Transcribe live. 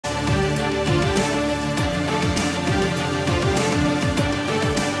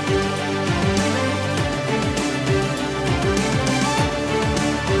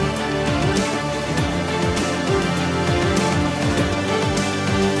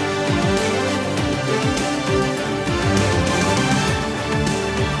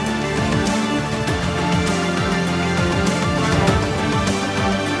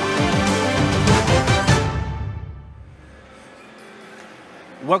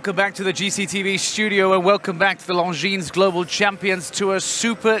Welcome back to the GCTV studio and welcome back to the Longines Global Champions Tour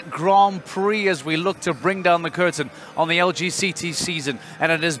Super Grand Prix as we look to bring down the curtain on the LGCT season. And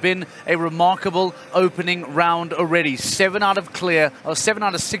it has been a remarkable opening round already. 7 out of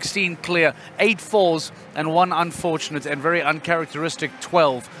 16 clear, 8 falls and 1 unfortunate and very uncharacteristic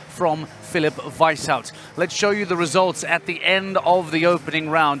 12 from Philip Weishout. Let's show you the results at the end of the opening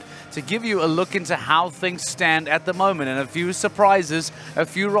round to give you a look into how things stand at the moment, and a few surprises, a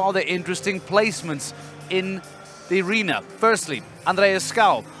few rather interesting placements in the arena. Firstly, Andreas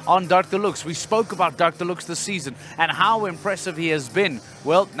Skau on Dark Deluxe. We spoke about Dark Deluxe this season and how impressive he has been.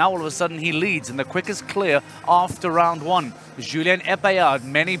 Well, now all of a sudden he leads in the quickest clear after round 1. Julien Epeillard,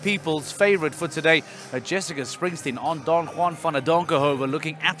 many people's favorite for today. Jessica Springsteen on Don Juan van der Donkerhoven,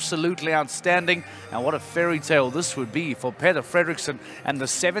 looking absolutely outstanding. And what a fairy tale this would be for Peter Fredriksson and the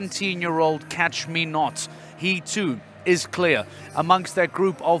 17-year-old Catch Me Not. He too is clear. Amongst that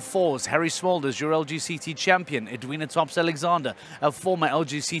group of 4s, Harry Smulders, your LGCT champion, Edwina Tops-Alexander, a former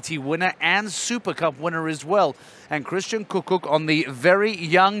LGCT winner and Super Cup winner as well, and Christian Kuckuck on the very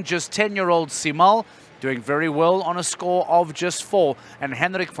young, just 10-year-old Simal, doing very well on a score of just 4. And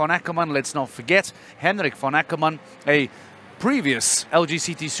Henrik von Ackermann, let's not forget, Henrik von Ackermann, a previous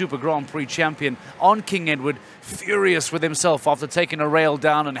LGCT Super Grand Prix champion on King Edward, furious with himself after taking a rail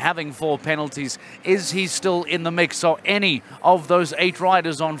down and having 4 penalties. Is he still in the mix? Or any of those 8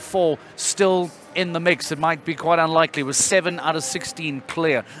 riders on 4 still in the mix? It might be quite unlikely with 7 out of 16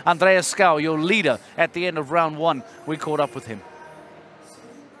 clear. Andreas Skau, your leader at the end of round 1, we caught up with him.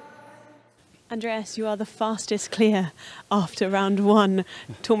 Andreas, you are the fastest clear after round 1.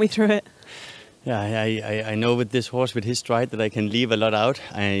 Talk me through it. Yeah, I know with this horse, with his stride, that I can leave a lot out.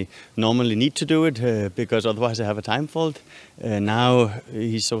 I normally need to do it because otherwise I have a time fault. Now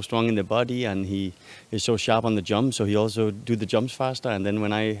he's so strong in the body and he is so sharp on the jump, so he also do the jumps faster. And then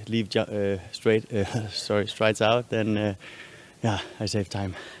when I leave strides out, then yeah, I save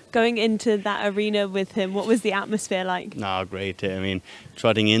time. Going into that arena with him, what was the atmosphere like? No, great. I mean,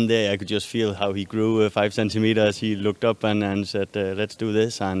 trotting in there, I could just feel how he grew 5 centimeters. He looked up and said, let's do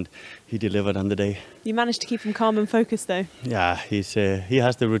this, and he delivered on the day. You managed to keep him calm and focused, though. Yeah, he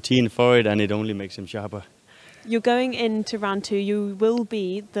has the routine for it, and it only makes him sharper. You're going into round 2. You will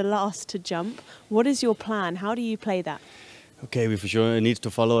be the last to jump. What is your plan? How do you play that? Okay, we for sure need to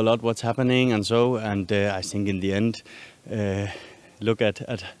follow a lot what's happening, and I think in the end, look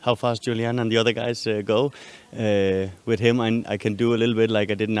at how fast Julian and the other guys go. With him, I can do a little bit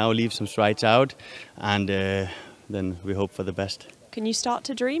like I did now, leave some strides out, and then we hope for the best. Can you start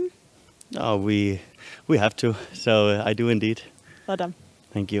to dream? Oh, we have to, so I do indeed. Well done.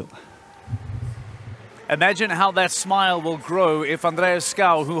 Thank you. Imagine how that smile will grow if Andreas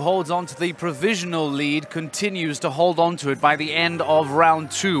Skau, who holds on to the provisional lead, continues to hold on to it by the end of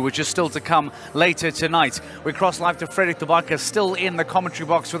round 2, which is still to come later tonight. We cross live to Frederik de Backer, still in the commentary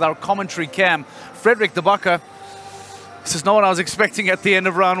box with our commentary cam. Frederik de Backer, this is not what I was expecting at the end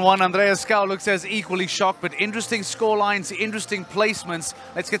of round 1. Andreas Skau looks as equally shocked, but interesting score lines, interesting placements.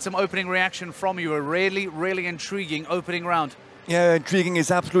 Let's get some opening reaction from you. A really, really intriguing opening round. Yeah, intriguing is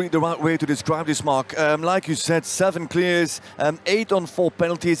absolutely the right way to describe this, Mark. Like you said, 7 clears, 8 on 4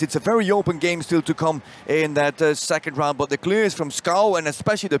 penalties. It's a very open game still to come in that second round, but the clears from Skau and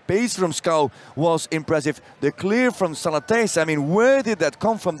especially the pace from Skau was impressive. The clear from Salates, I mean, where did that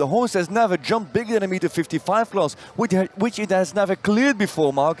come from? The horse has never jumped bigger than a meter 55 class, which it has never cleared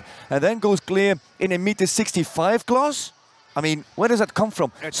before, Mark, and then goes clear in a meter 65 class. I mean, where does that come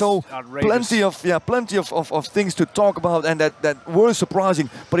from? It's so outrageous. plenty of things to talk about and that were surprising.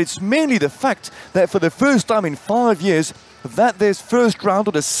 But it's mainly the fact that for the first time in 5 years, that this first round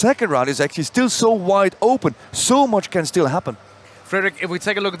or the second round is actually still so wide open. So much can still happen. Frederik, if we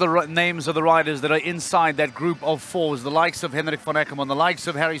take a look at the names of the riders that are inside that group of 4s, the likes of Henrik von Ackermann, the likes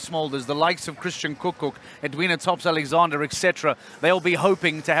of Harry Smulders, the likes of Christian Kuckuck, Edwina Tops-Alexander, etc., they'll be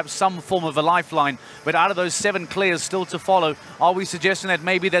hoping to have some form of a lifeline. But out of those 7 clears still to follow, are we suggesting that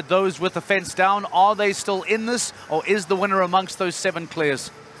maybe that those with the fence down, are they still in this, or is the winner amongst those 7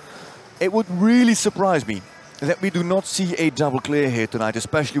 clears? It would really surprise me that we do not see a double clear here tonight,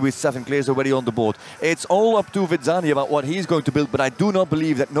 especially with 7 clears already on the board. It's all up to Vizzani about what he's going to build, but I do not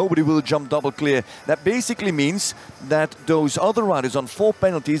believe that nobody will jump double clear. That basically means that those other riders on 4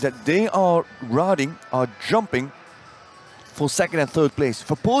 penalties that they are riding are jumping for 2nd and 3rd place.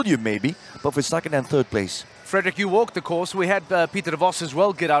 For podium maybe, but for 2nd and 3rd place. Frederik, you walked the course. We had Peter de Vos as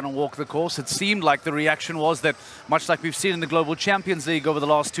well get out and walk the course. It seemed like the reaction was that, much like we've seen in the Global Champions League over the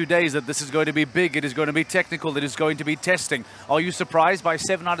last 2 days, that this is going to be big, it is going to be technical, it is going to be testing. Are you surprised by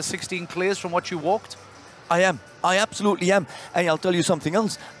 7 out of 16 clears from what you walked? I am. I absolutely am. And I'll tell you something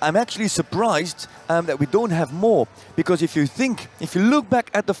else. I'm actually surprised that we don't have more. Because if you look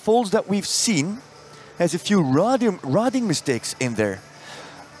back at the faults that we've seen, there's a few riding mistakes in there.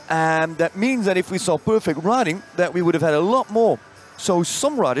 And that means that if we saw perfect riding, that we would have had a lot more. So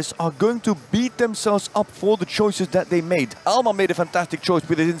some riders are going to beat themselves up for the choices that they made. Alma made a fantastic choice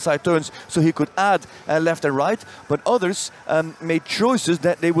with his inside turns, so he could add left and right. But others made choices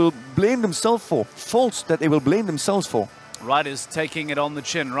that they will blame themselves for, faults that they will blame themselves for. Riders taking it on the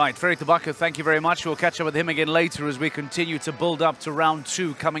chin. Right, Frederik de Backer, thank you very much. We'll catch up with him again later as we continue to build up to round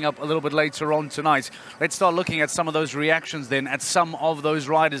 2 coming up a little bit later on tonight. Let's start looking at some of those reactions then at some of those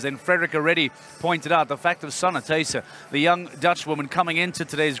riders. And Frederik already pointed out the fact of Sanne Thijssen, the young Dutch woman coming into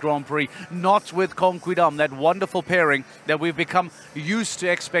today's Grand Prix, not with Conquidam, that wonderful pairing that we've become used to.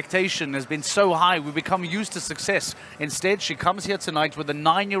 Expectation has been so high, we've become used to success. Instead, she comes here tonight with a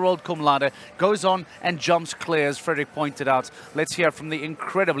 9-year-old cum laude, goes on and jumps clear, as Frederik pointed out. Let's hear from the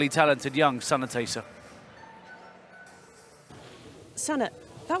incredibly talented young Sanne Thijssen. Sanne,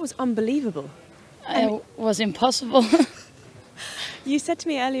 that was unbelievable. It was impossible. You said to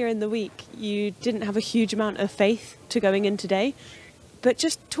me earlier in the week you didn't have a huge amount of faith to going in today, but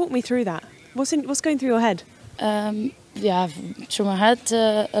just talk me through that. What's going through your head? Yeah, through my head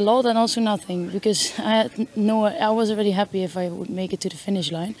a lot and also nothing, because I was already happy if I would make it to the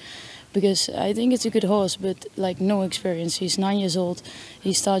finish line. Because I think it's a good horse, but like no experience. He's 9 years old.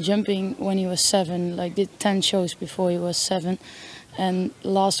 He started jumping when he was 7, like did 10 shows before he was 7. And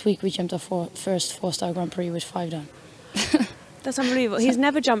last week we jumped our first 4-star Grand Prix with 5 down. That's unbelievable. He's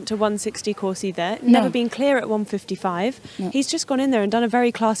never jumped a 160 course either, never been clear at 155. No. He's just gone in there and done a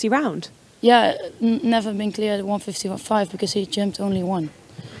very classy round. Yeah, never been clear at 155 because he jumped only 1.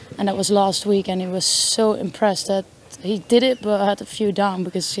 And that was last week, and he was so impressed that he did it, but had a few down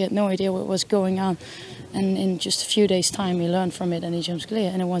because he had no idea what was going on. And in just a few days' time, he learned from it and he jumps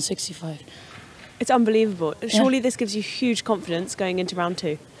clear in a 165. It's unbelievable. Surely this gives you huge confidence going into round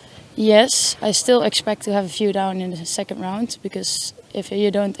 2. Yes, I still expect to have a few down in the second round, because if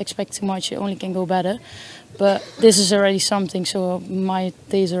you don't expect too much, you only can go better. But this is already something, so my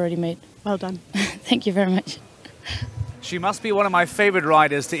day is already made. Well done. Thank you very much. She must be one of my favorite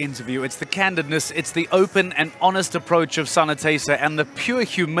riders to interview. It's the candidness, it's the open and honest approach of Sanne Thijssen, and the pure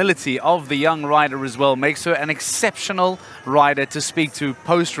humility of the young rider as well makes her an exceptional rider to speak to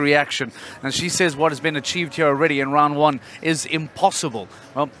post-reaction. And she says what has been achieved here already in round 1 is impossible.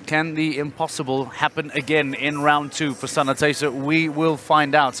 Well, can the impossible happen again in round 2 for Sanne Thijssen? We will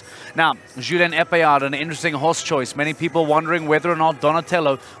find out. Now, Julien Epeillard, an interesting horse choice. Many people wondering whether or not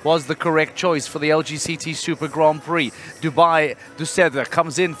Donatello was the correct choice for the LGCT Super Grand Prix. Dubai Ducedre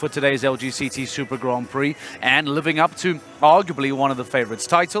comes in for today's LGCT Super Grand Prix and living up to arguably one of the favorites.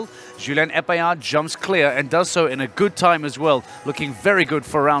 Title, Julien Epeillard jumps clear and does so in a good time as well, looking very good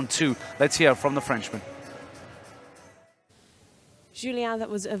for round 2. Let's hear from the Frenchman. Julien, that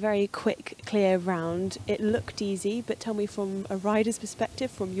was a very quick, clear round. It looked easy, but tell me from a rider's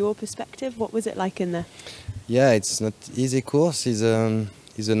perspective, from your perspective, what was it like in there? Yeah, it's not easy course. It's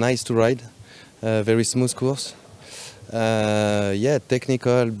a nice to ride, very smooth course. Yeah,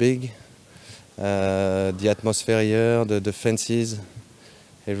 technical, big. The atmosphere here, the fences,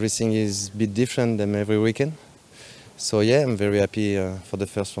 everything is a bit different than every weekend. So yeah, I'm very happy for the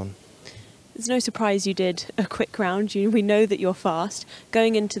first one. There's no surprise you did a quick round. We know that you're fast.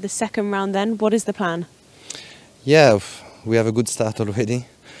 Going into the second round then, what is the plan? Yeah, we have a good start already.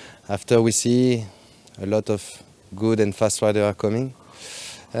 After we see a lot of good and fast riders are coming,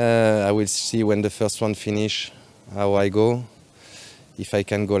 I will see when the first one finish how I go. If I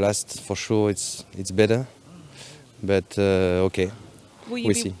can go last, for sure it's better. But okay,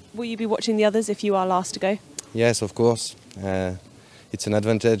 we'll see. Will you be watching the others if you are last to go? Yes, of course. It's an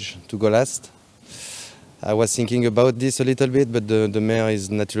advantage to go last. I was thinking about this a little bit, but the mare is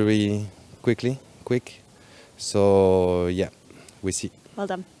naturally quick. So yeah, we see. Well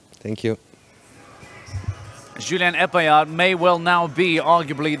done. Thank you. Julien Epeillard may well now be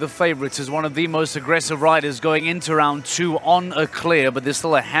arguably the favourites as one of the most aggressive riders going into round 2 on a clear, but there's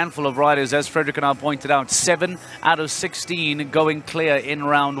still a handful of riders, as Frederik and I pointed out, 7 out of 16 going clear in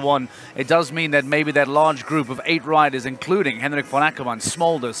round 1. It does mean that maybe that large group of 8 riders, including Henrik von Ackermann,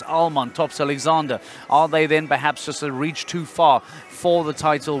 Smolders, Alman, Tops Alexander, are they then perhaps just a reach too far for the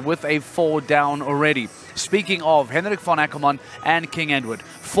title with a 4 down already? Speaking of Henrik von Ackermann and King Edward,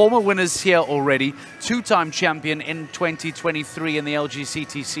 former winners here already, 2-time champions champion in 2023 in the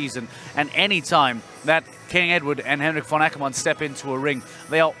LGCT season. And anytime that King Edward and Henrik von Ackermann step into a ring,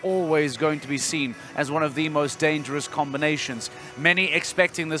 they are always going to be seen as one of the most dangerous combinations. Many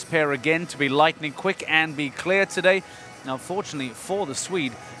expecting this pair again to be lightning quick and be clear today. Now, fortunately for the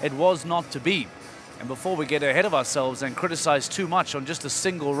Swede, it was not to be. And before we get ahead of ourselves and criticize too much on just a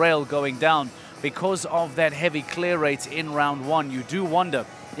single rail going down, because of that heavy clear rate in round one, you do wonder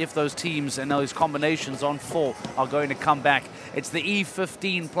if those teams and those combinations on 4 are going to come back. It's the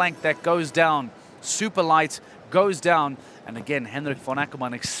E15 plank that goes down. Super light goes down. And again, Henrik von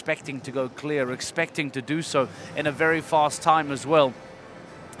Ackermann expecting to go clear, expecting to do so in a very fast time as well.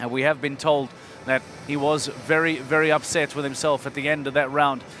 And we have been told that he was very, very upset with himself at the end of that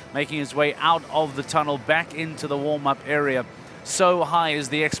round, making his way out of the tunnel back into the warm-up area. So high is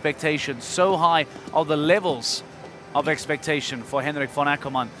the expectation, so high are the levels of expectation for Henrik von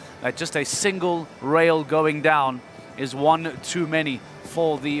Ackermann that just a single rail going down is one too many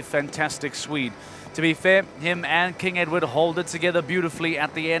for the fantastic Swede. To be fair, him and King Edward hold it together beautifully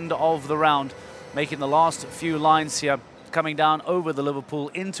at the end of the round, making the last few lines here, coming down over the Liverpool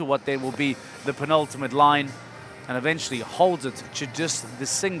into what then will be the penultimate line, and eventually holds it to just the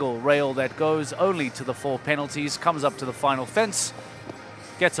single rail that goes only to the 4 penalties, comes up to the final fence,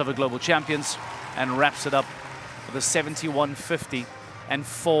 gets over global champions, and wraps it up with a 71.50 and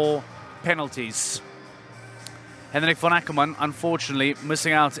 4 penalties. Henrik von Ackermann, unfortunately,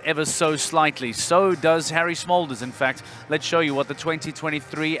 missing out ever so slightly. So does Harry Smolders, in fact. Let's show you what the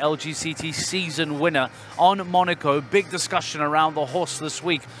 2023 LGCT season winner on Monaco. Big discussion around the horse this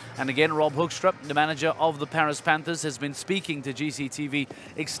week. And again, Rob Hoekstra, the manager of the Paris Panthers, has been speaking to GCTV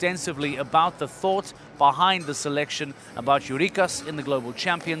extensively about the thought behind the selection, about Eurikas in the Global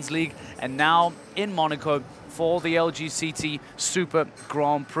Champions League, and now in Monaco for the LGCT Super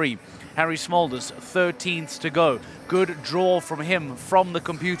Grand Prix. Harry Smolders, 13th to go. Good draw from him from the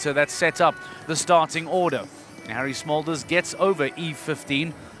computer that set up the starting order. Harry Smolders gets over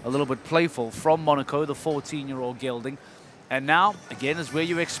E15, a little bit playful from Monaco, the 14-year-old gelding. And now, again, is where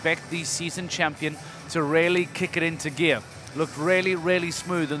you expect the season champion to really kick it into gear. Looked really, really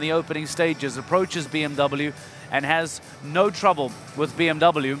smooth in the opening stages, approaches BMW and has no trouble with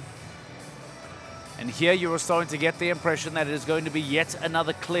BMW. And here you are starting to get the impression that it is going to be yet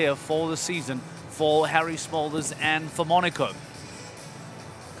another clear for the season for Harry Smolders and for Monaco.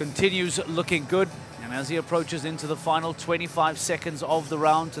 Continues looking good, and as he approaches into the final 25 seconds of the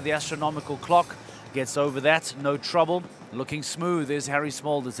round to the astronomical clock, gets over that, no trouble. Looking smooth is Harry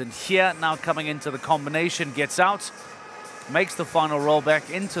Smolders, and here now coming into the combination, gets out, makes the final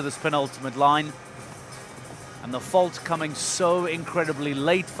rollback into this penultimate line. And the fault coming so incredibly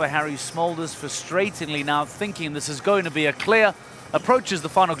late for Harry Smolders, frustratingly now thinking this is going to be a clear, approaches the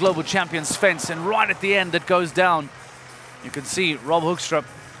final global champions fence, and right at the end it goes down. You can see Rob Hoekstra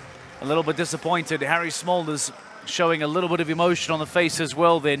a little bit disappointed. Harry Smolders showing a little bit of emotion on the face as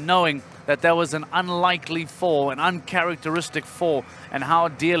well there, knowing that that was an unlikely fall, an uncharacteristic fall, and how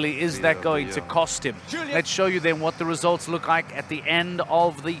dearly is that going to cost him. Let's show you then what the results look like at the end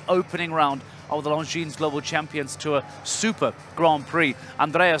of the opening round of the Longines Global Champions Tour Super Grand Prix.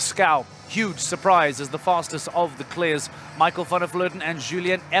 Andreas Schouw, huge surprise as the fastest of the clears. Michael van der Vleuten and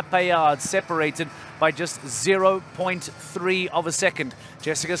Julien Epaillard separated by just 0.3 of a second.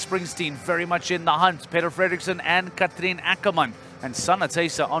 Jessica Springsteen very much in the hunt. Peter Fredriksson and Katrien Ackermann. And Sanna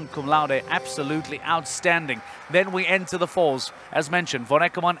Teysa on cum laude, absolutely outstanding. Then we enter the falls. As mentioned, von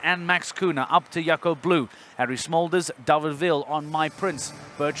Ackermann and Max Kuhner up to Jakob Blue. Harry Smolders, David Ville on My Prince.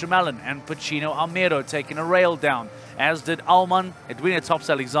 Bertram Allen and Pacino Almero taking a rail down, as did Alman, Edwina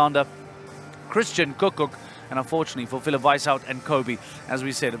Tops-Alexander, Christian Kukuk, and unfortunately for Philipp Weishout and Kobe, as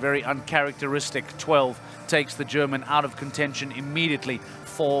we said, a very uncharacteristic 12 takes the German out of contention immediately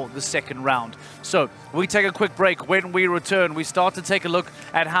for the second round. So we take a quick break. When we return, we start to take a look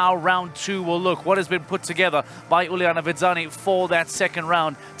at how round 2 will look, what has been put together by Uliana Vidzani for that second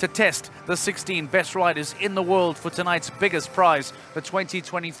round to test the 16 best riders in the world for tonight's biggest prize, the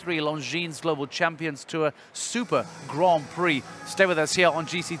 2023 Longines Global Champions Tour Super Grand Prix. Stay with us here on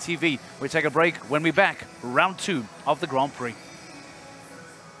GCTV. We take a break. When we're back, round 2 of the Grand Prix.